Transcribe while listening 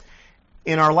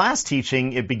In our last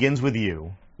teaching, It Begins With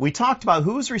You, we talked about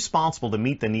who's responsible to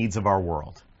meet the needs of our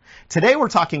world. Today we're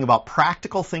talking about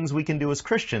practical things we can do as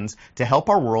Christians to help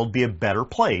our world be a better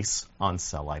place on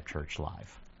Cell Life Church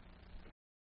Live.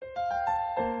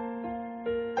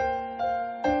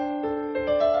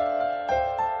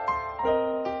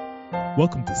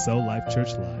 Welcome to Cell Life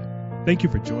Church Live. Thank you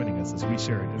for joining us as we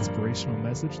share an inspirational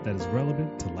message that is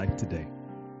relevant to life today.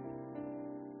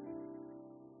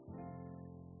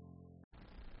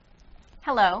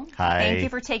 Hello. Hi. Thank you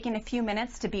for taking a few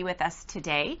minutes to be with us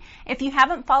today. If you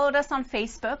haven't followed us on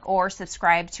Facebook or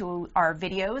subscribed to our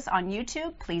videos on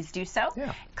YouTube, please do so.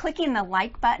 Yeah. Clicking the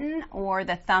like button or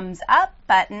the thumbs up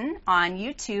button on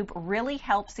YouTube really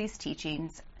helps these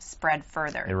teachings spread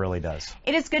further. It really does.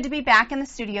 It is good to be back in the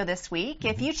studio this week.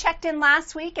 If you checked in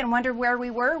last week and wondered where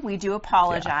we were, we do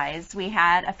apologize. We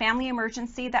had a family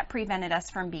emergency that prevented us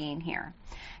from being here.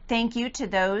 Thank you to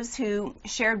those who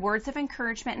shared words of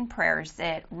encouragement and prayers.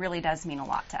 It really does mean a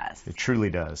lot to us. It truly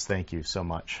does. Thank you so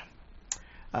much.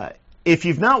 If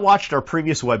you've not watched our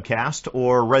previous webcast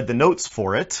or read the notes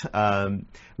for it,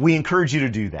 we encourage you to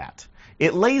do that.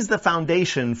 It lays the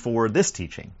foundation for this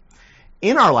teaching.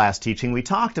 In our last teaching, we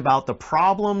talked about the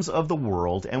problems of the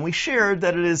world, and we shared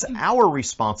that it is our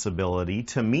responsibility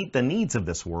to meet the needs of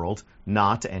this world,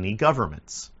 not any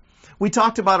government's. We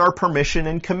talked about our permission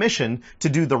and commission to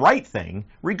do the right thing,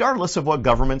 regardless of what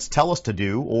governments tell us to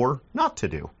do or not to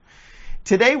do.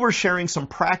 Today we're sharing some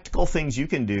practical things you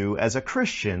can do as a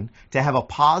Christian to have a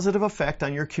positive effect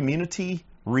on your community,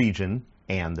 region,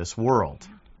 and this world.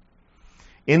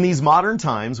 In these modern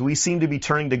times, we seem to be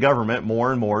turning to government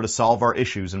more and more to solve our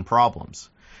issues and problems.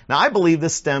 Now, I believe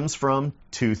this stems from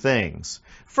two things.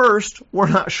 First, we're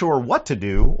not sure what to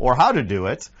do or how to do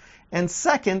it. And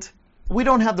second, we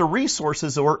don't have the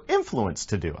resources or influence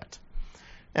to do it.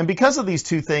 And because of these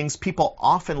two things, people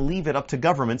often leave it up to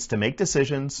governments to make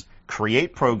decisions,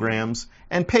 create programs,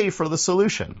 and pay for the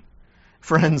solution.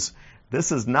 Friends,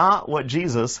 this is not what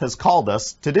Jesus has called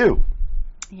us to do.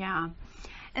 Yeah.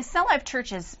 And Cell Life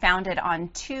Church is founded on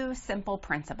two simple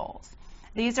principles.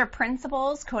 These are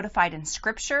principles codified in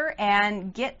Scripture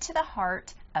and get to the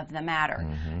heart of the matter.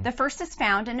 The first is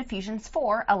found in Ephesians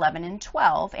 4:11 and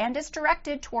 12 and is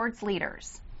directed towards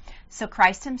leaders. So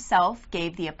Christ himself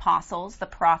gave the apostles, the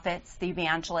prophets, the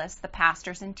evangelists, the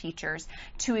pastors and teachers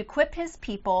to equip his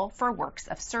people for works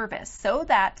of service so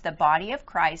that the body of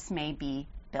Christ may be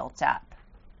built up.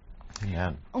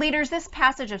 Amen. Leaders, this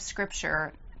passage of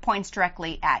Scripture points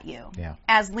directly at you. Yeah.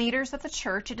 As leaders of the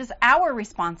church, it is our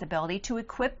responsibility to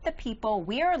equip the people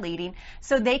we are leading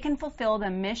so they can fulfill the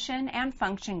mission and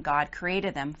function God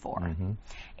created them for.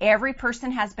 Every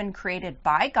person has been created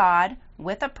by God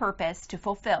with a purpose to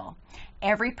fulfill.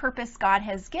 Every purpose God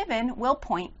has given will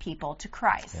point people to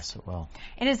Christ. Yes, it will.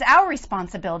 It is our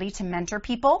responsibility to mentor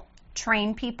people,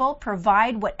 train people,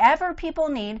 provide whatever people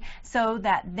need so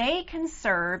that they can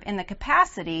serve in the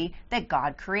capacity that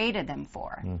God created them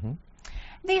for.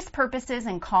 These purposes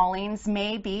and callings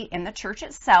may be in the church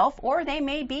itself or they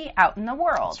may be out in the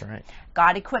world. That's right.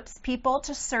 God equips people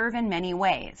to serve in many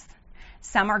ways.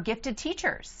 Some are gifted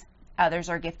teachers. Others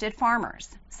are gifted farmers.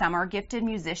 Some are gifted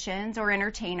musicians or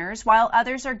entertainers, while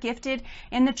others are gifted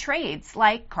in the trades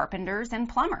like carpenters and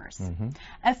plumbers.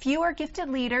 A few are gifted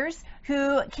leaders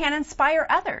who can inspire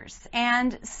others,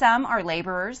 and some are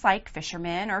laborers like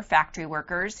fishermen or factory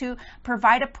workers who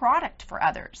provide a product for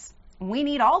others. We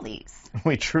need all these.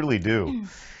 We truly do.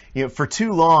 You know, for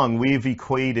too long, we've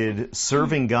equated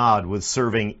serving God with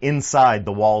serving inside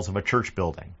the walls of a church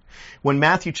building. When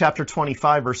Matthew chapter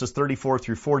 25, verses 34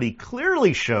 through 40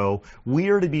 clearly show we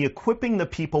are to be equipping the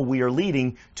people we are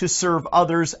leading to serve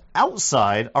others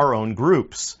outside our own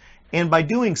groups, and by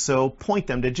doing so, point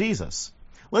them to Jesus.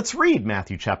 Let's read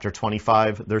Matthew chapter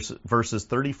 25, verses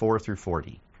 34 through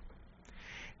 40.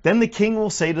 Then the king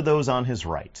will say to those on his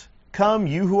right, "Come,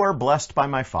 you who are blessed by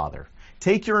my Father,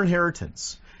 take your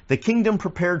inheritance, the kingdom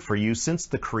prepared for you since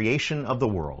the creation of the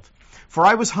world. For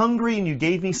I was hungry, and you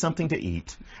gave me something to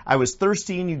eat. I was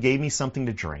thirsty, and you gave me something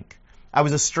to drink. I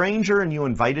was a stranger, and you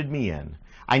invited me in.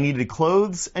 I needed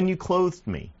clothes, and you clothed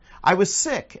me. I was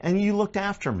sick, and you looked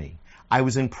after me. I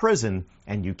was in prison,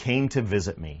 and you came to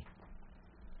visit me."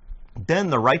 Then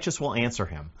the righteous will answer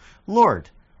him, "Lord,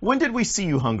 when did we see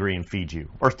you hungry and feed you,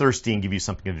 or thirsty and give you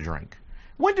something to drink?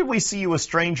 When did we see you a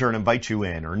stranger and invite you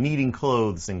in, or needing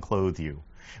clothes and clothe you?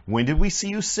 When did we see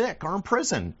you sick or in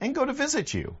prison and go to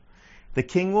visit you?" The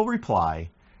king will reply,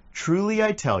 "Truly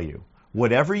I tell you,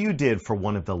 whatever you did for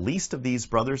one of the least of these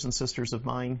brothers and sisters of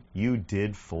mine, you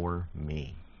did for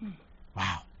me."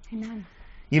 Wow. Amen.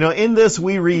 You know, in this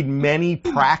we read many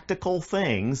practical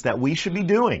things that we should be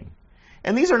doing.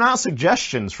 And these are not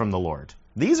suggestions from the Lord.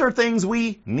 These are things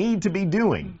we need to be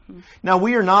doing. Now,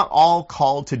 we are not all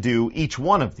called to do each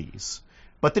one of these,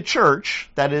 but the church,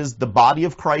 that is the body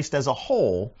of Christ as a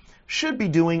whole, should be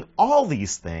doing all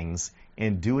these things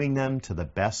and doing them to the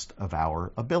best of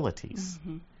our abilities.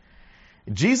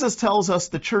 Jesus tells us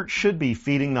the church should be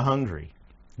feeding the hungry,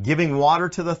 giving water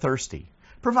to the thirsty,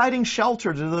 providing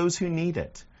shelter to those who need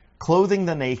it, clothing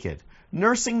the naked,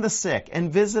 nursing the sick,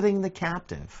 and visiting the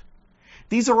captive.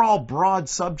 These are all broad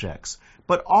subjects,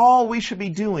 but all we should be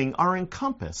doing are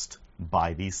encompassed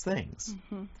by these things.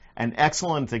 An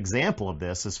excellent example of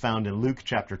this is found in Luke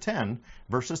chapter 10,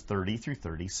 verses 30 through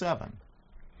 37.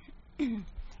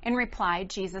 In reply,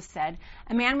 Jesus said,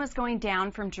 "A man was going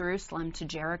down from Jerusalem to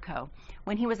Jericho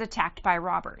when he was attacked by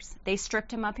robbers. They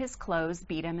stripped him of his clothes,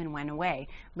 beat him, and went away,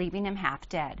 leaving him half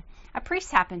dead. A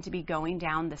priest happened to be going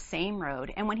down the same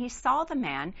road, and when he saw the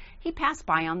man, he passed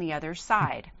by on the other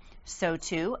side. So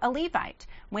too a Levite,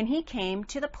 when he came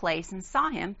to the place and saw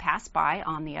him, passed by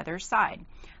on the other side.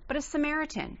 But a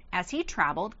Samaritan, as he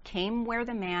traveled, came where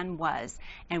the man was,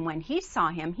 and when he saw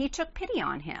him, he took pity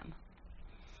on him.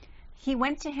 He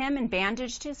went to him and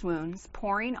bandaged his wounds,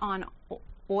 pouring on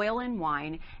oil and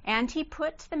wine, and he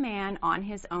put the man on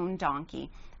his own donkey,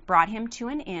 brought him to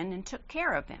an inn, and took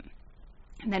care of him.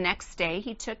 The next day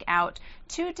he took out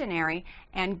 2 denarii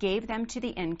and gave them to the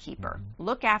innkeeper.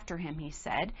 'Look after him,' he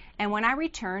said, 'and when I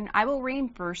return, I will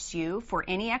reimburse you for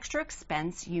any extra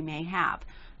expense you may have.'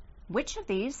 Which of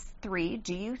these 3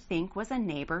 do you think was a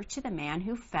neighbor to the man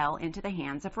who fell into the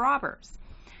hands of robbers?"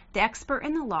 The expert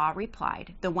in the law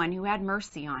replied, "The one who had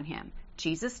mercy on him."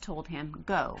 Jesus told him,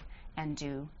 "Go and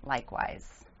do likewise."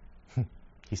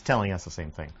 He's telling us the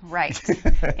same thing. Right.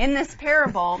 In this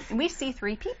parable, we see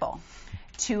 3 people.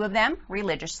 2 of them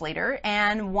religious leader,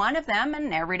 and 1 of them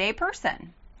an everyday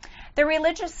person. The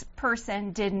religious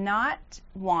person did not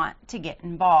want to get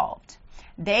involved.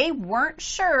 They weren't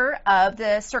sure of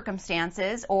the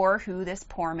circumstances or who this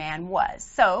poor man was,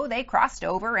 so they crossed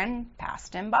over and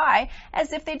passed him by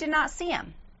as if they did not see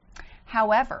him.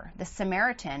 However, the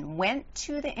Samaritan went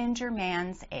to the injured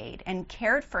man's aid and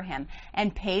cared for him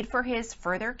and paid for his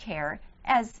further care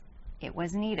as it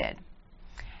was needed.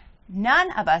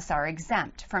 None of us are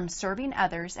exempt from serving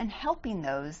others and helping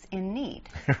those in need.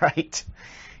 Right?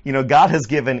 You know, God has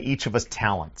given each of us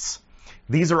talents.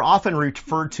 These are often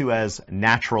referred to as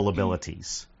natural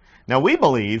abilities. Now, we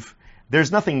believe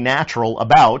there's nothing natural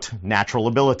about natural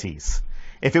abilities.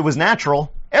 If it was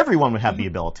natural, everyone would have the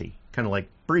ability, kind of like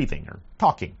breathing or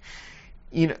talking.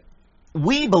 You know,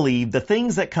 we believe the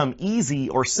things that come easy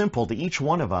or simple to each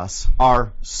one of us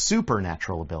are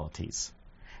supernatural abilities.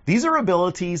 These are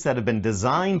abilities that have been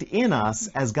designed in us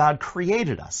as God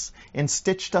created us and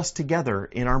stitched us together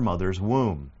in our mother's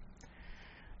womb.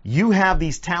 You have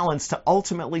these talents to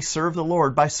ultimately serve the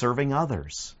Lord by serving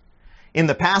others. In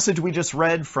the passage we just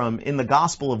read from in the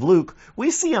Gospel of Luke, we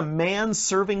see a man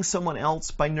serving someone else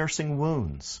by nursing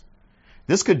wounds.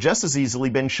 This could just as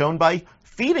easily been shown by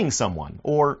feeding someone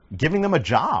or giving them a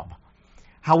job.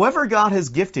 However God has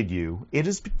gifted you, it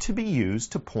is to be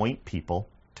used to point people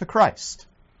to Christ.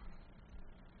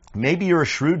 Maybe you're a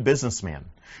shrewd businessman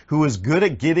who is good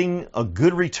at getting a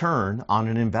good return on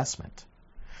an investment.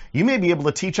 You may be able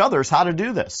to teach others how to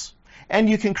do this, and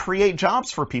you can create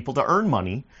jobs for people to earn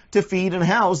money to feed and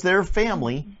house their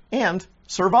family and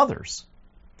serve others.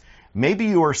 Maybe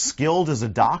you are skilled as a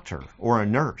doctor or a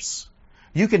nurse.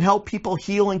 You can help people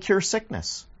heal and cure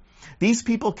sickness. These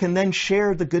people can then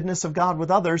share the goodness of God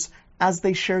with others as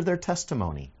they share their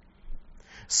testimony.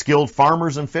 Skilled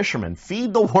farmers and fishermen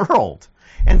feed the world,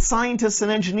 and scientists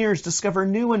and engineers discover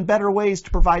new and better ways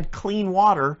to provide clean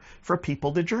water for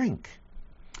people to drink.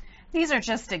 These are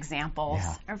just examples.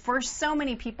 Yeah. For so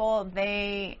many people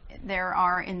there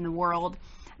are in the world,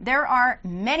 there are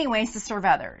many ways to serve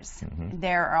others.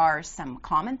 There are some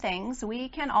common things we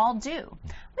can all do.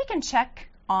 We can check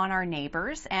on our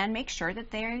neighbors and make sure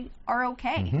that they are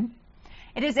okay.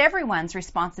 It is everyone's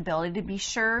responsibility to be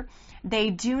sure they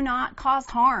do not cause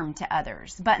harm to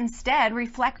others, but instead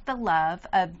reflect the love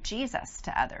of Jesus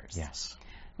to others. Yes.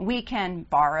 We can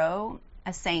borrow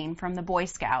a saying from the Boy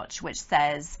Scouts which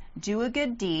says, "Do a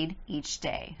good deed each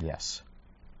day." Yes.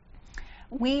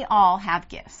 We all have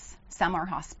gifts. Some are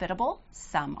hospitable,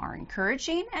 some are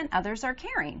encouraging, and others are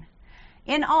caring.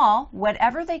 In all,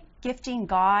 whatever the gifting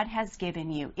God has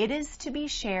given you, it is to be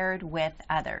shared with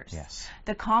others. Yes.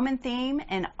 The common theme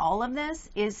in all of this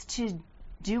is to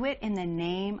do it in the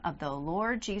name of the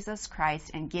Lord Jesus Christ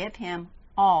and give him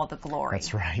all the glory.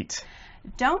 That's right.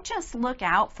 Don't just look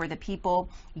out for the people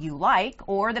you like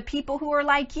or the people who are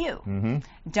like you. Mm-hmm.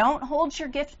 Don't hold your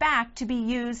gift back to be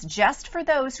used just for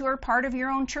those who are part of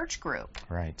your own church group.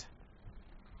 Right.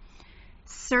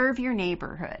 Serve your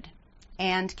neighborhood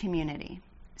and community.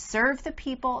 Serve the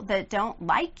people that don't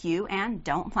like you and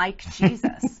don't like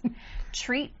Jesus.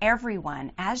 Treat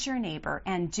everyone as your neighbor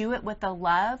and do it with the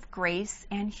love, grace,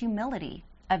 and humility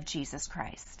of Jesus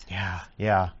Christ.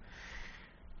 Yeah.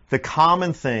 The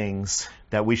common things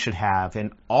that we should have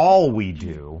in all we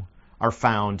do are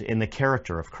found in the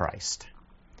character of Christ.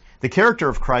 The character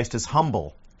of Christ is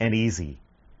humble and easy.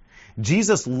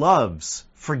 Jesus loves,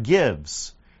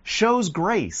 forgives, shows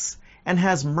grace, and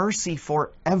has mercy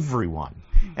for everyone,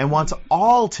 and wants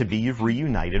all to be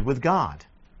reunited with God.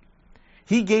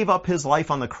 He gave up his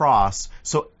life on the cross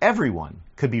so everyone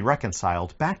could be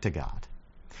reconciled back to God.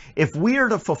 If we are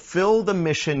to fulfill the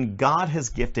mission God has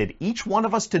gifted each one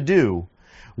of us to do,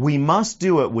 we must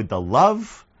do it with the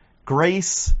love,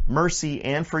 grace, mercy,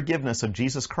 and forgiveness of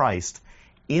Jesus Christ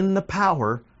in the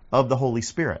power of the Holy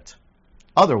Spirit.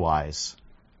 Otherwise,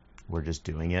 we're just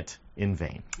doing it in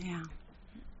vain. Yeah.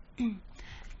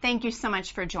 Thank you so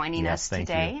much for joining us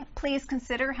today. You. Please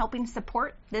consider helping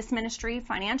support this ministry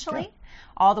financially. Sure.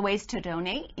 All the ways to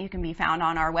donate you can be found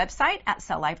on our website at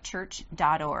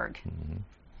cellifechurch.org. Mm-hmm.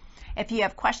 If you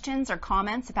have questions or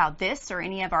comments about this or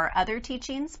any of our other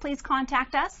teachings, please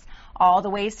contact us. All the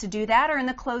ways to do that are in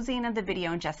the closing of the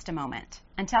video in just a moment.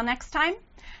 Until next time,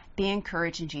 be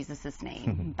encouraged in Jesus'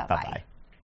 name. Bye-bye. Bye-bye.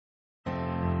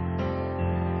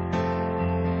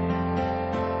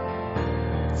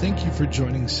 Thank you for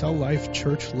joining Cell Life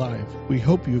Church Live. We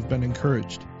hope you have been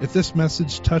encouraged. If this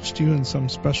message touched you in some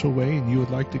special way and you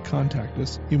would like to contact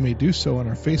us, you may do so on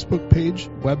our Facebook page,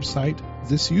 website,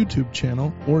 this YouTube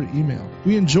channel, or email.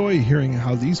 We enjoy hearing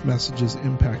how these messages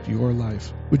impact your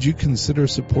life. Would you consider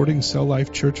supporting Cell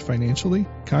Life Church financially?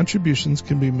 Contributions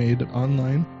can be made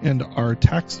online and are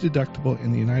tax deductible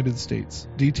in the United States.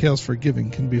 Details for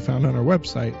giving can be found on our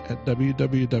website at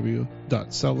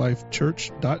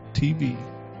www.celllifechurch.tv.